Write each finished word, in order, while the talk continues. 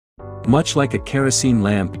Much like a kerosene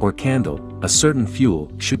lamp or candle, a certain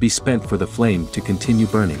fuel should be spent for the flame to continue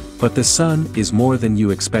burning. But the sun is more than you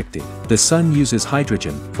expected. The sun uses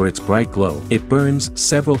hydrogen for its bright glow. It burns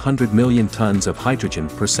several 100 million tons of hydrogen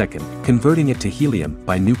per second, converting it to helium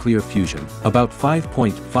by nuclear fusion. About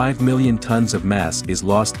 5.5 million tons of mass is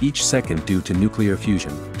lost each second due to nuclear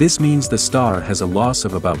fusion. This means the star has a loss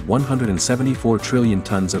of about 174 trillion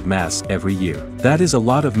tons of mass every year. That is a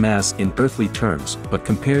lot of mass in earthly terms, but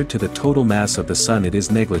compared to the total mass of the sun it is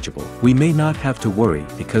negligible. We may not have to worry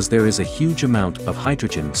because there is a huge amount of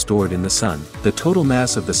hydrogen stored in the sun. The total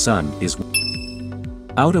mass of the sun is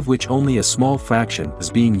out of which only a small fraction is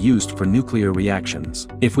being used for nuclear reactions.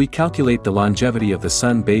 If we calculate the longevity of the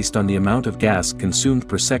sun based on the amount of gas consumed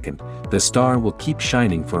per second, the star will keep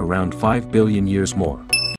shining for around 5 billion years more.